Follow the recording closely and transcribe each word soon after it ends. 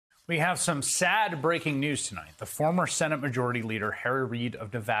We have some sad breaking news tonight. The former Senate Majority Leader Harry Reid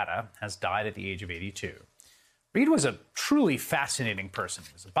of Nevada has died at the age of 82. Reid was a truly fascinating person.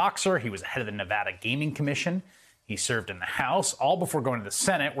 He was a boxer. He was the head of the Nevada Gaming Commission. He served in the House, all before going to the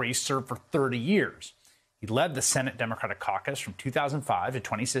Senate, where he served for 30 years. He led the Senate Democratic Caucus from 2005 to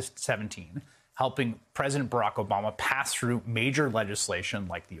 2017, helping President Barack Obama pass through major legislation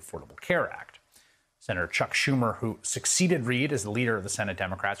like the Affordable Care Act. Senator Chuck Schumer, who succeeded Reid as the leader of the Senate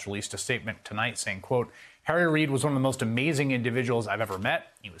Democrats, released a statement tonight saying, quote, Harry Reid was one of the most amazing individuals I've ever met.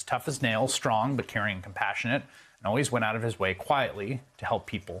 He was tough as nails, strong but caring and compassionate, and always went out of his way quietly to help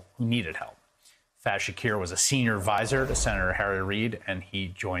people who needed help. Faiz Shakir was a senior advisor to Senator Harry Reid, and he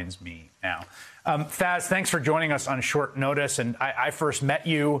joins me now. Faiz, thanks for joining us on short notice. And I first met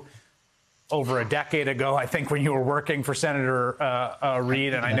you over a decade ago, I think, when you were working for Senator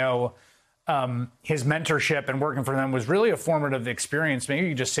Reid, and I know his mentorship and working for them was really a formative experience. Maybe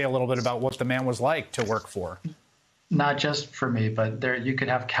you could just say a little bit about what the man was like to work for. Not just for me, but you could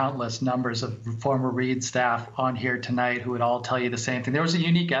have countless numbers of former Reid staff on here tonight who would all tell you the same thing. There was a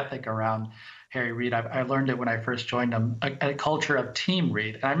unique ethic around Harry Reid. I learned it when I first joined him, a culture of Team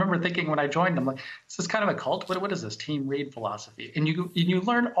Reid. And I remember thinking when I joined him, like, is this kind of a cult? What is this Team Reid philosophy? And you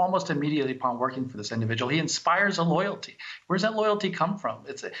learn almost immediately upon working for this individual. He inspires a loyalty. Where's that loyalty come from?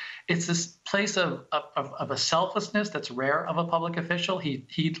 It's this place of a selflessness that's rare of a public official.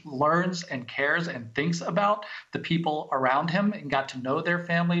 He learns and cares and thinks about the people around him and got to know their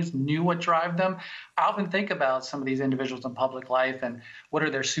families, knew what drive them. I often think about some of these individuals in public life and what are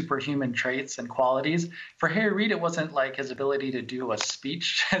their superhuman traits and qualities. For Harry Reid, it wasn't like his ability to do a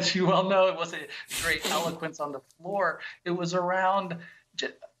speech, as you well know. It wasn't great eloquence on the floor. It was around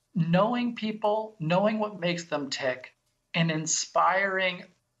just knowing people, knowing what makes them tick, and inspiring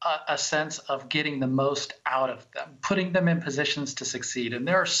a sense of getting the most out of them, putting them in positions to succeed. And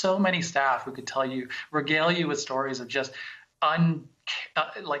there are so many staff who could regale you with stories of just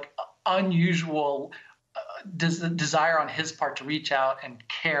unusual desire on his part to reach out and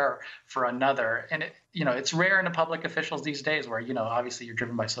care for another. And it's rare in the public officials these days where, obviously you're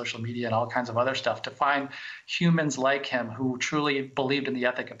driven by social media and all kinds of other stuff, to find humans like him who truly believed in the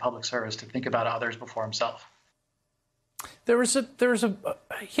ethic of public service to think about others before himself.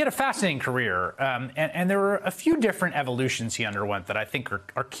 He had a fascinating career, and there were a few different evolutions he underwent that I think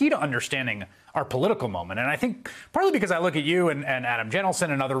are key to understanding our political moment. And I think partly because I look at you and Adam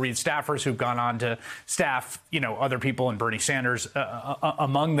Jentelson and other Reid staffers who've gone on to staff, other people, and Bernie Sanders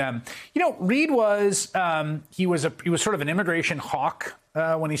among them. Reid was he was sort of an immigration hawk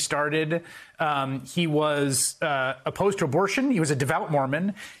when he started. He was opposed to abortion. He was a devout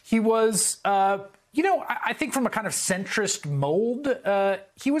Mormon. He was I think from a kind of centrist mold,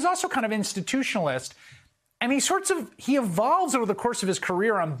 he was also kind of institutionalist. And he evolves over the course of his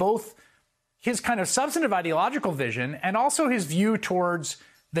career on both his kind of substantive ideological vision and also his view towards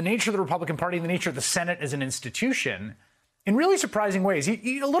the nature of the Republican Party and the nature of the Senate as an institution in really surprising ways.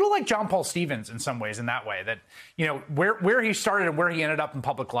 He a little like John Paul Stevens in some ways, in that way, that, where he started and where he ended up in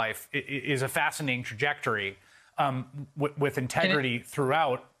public life is a fascinating trajectory with integrity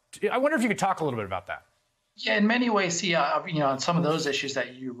throughout. I wonder if you could talk a little bit about that. Yeah, in many ways, on some of those issues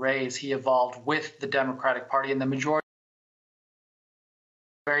that you raise, he evolved with the Democratic Party, and the majority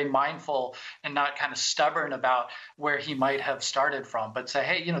very mindful and not kind of stubborn about where he might have started from, but say,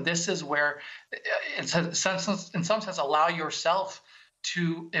 hey, this is where, in some sense, allow yourself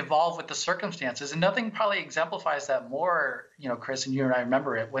to evolve with the circumstances. And nothing probably exemplifies that more, Chris, and you and I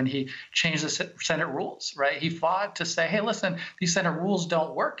remember it, when he changed the Senate rules, right? He fought to say, hey, listen, these Senate rules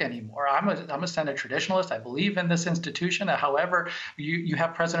don't work anymore. I'm a Senate traditionalist. I believe in this institution. However, you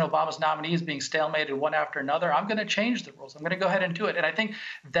have President Obama's nominees being stalemated one after another. I'm going to change the rules. I'm going to go ahead and do it. And I think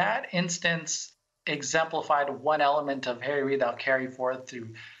that instance exemplified one element of Harry Reid that I'll carry forth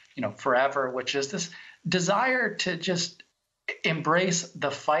through, forever, which is this desire to just embrace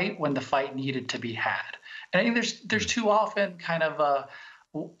the fight when the fight needed to be had. And I think there's too often kind of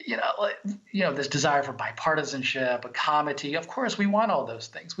this desire for bipartisanship, a comity. Of course, we want all those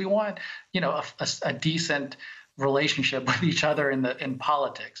things. We want, a decent relationship with each other in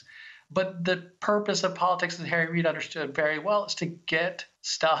politics. But the purpose of politics, as Harry Reid understood very well, is to get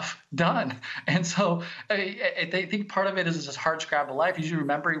stuff done. And so I think part of it is this hard scrabble life. You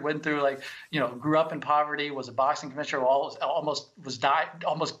remember he went through grew up in poverty, was a boxing commissioner, almost was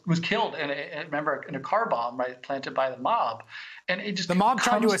killed in a car bomb, right, planted by the mob. And it just, the mob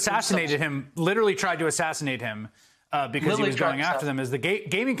tried to assassinate him, literally tried to assassinate him because he was going after them as the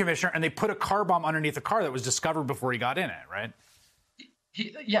gaming commissioner, and they put a car bomb underneath a car that was discovered before he got in it, right?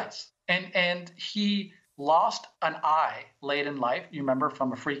 Yes. And he lost an eye late in life. You remember,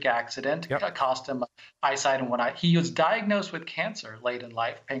 from a freak accident, Yep. cost him eyesight in one eye. He was diagnosed with cancer late in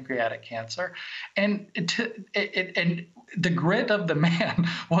life, pancreatic cancer, and and the grit of the man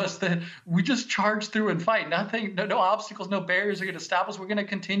was that we just charge through and fight. Nothing, no obstacles, no barriers are going to stop us. We're going to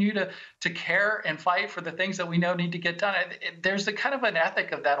continue to care and fight for the things that we know need to get done. There's a kind of an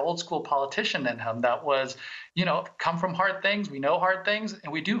ethic of that old school politician in him that was, come from hard things. We know hard things,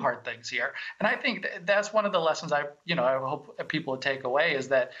 and we do hard things here. And I think that's one of the lessons I hope people would take away, is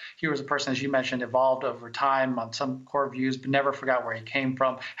that he was a person, as you mentioned, evolved over time on some core views, but never forgot where he came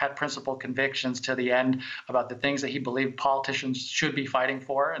from, had principled convictions to the end about the things that he believed politicians should be fighting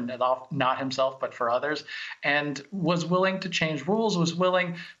for, and not himself, but for others, and was willing to change rules, was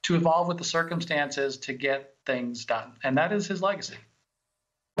willing to evolve with the circumstances to get things done. And that is his legacy.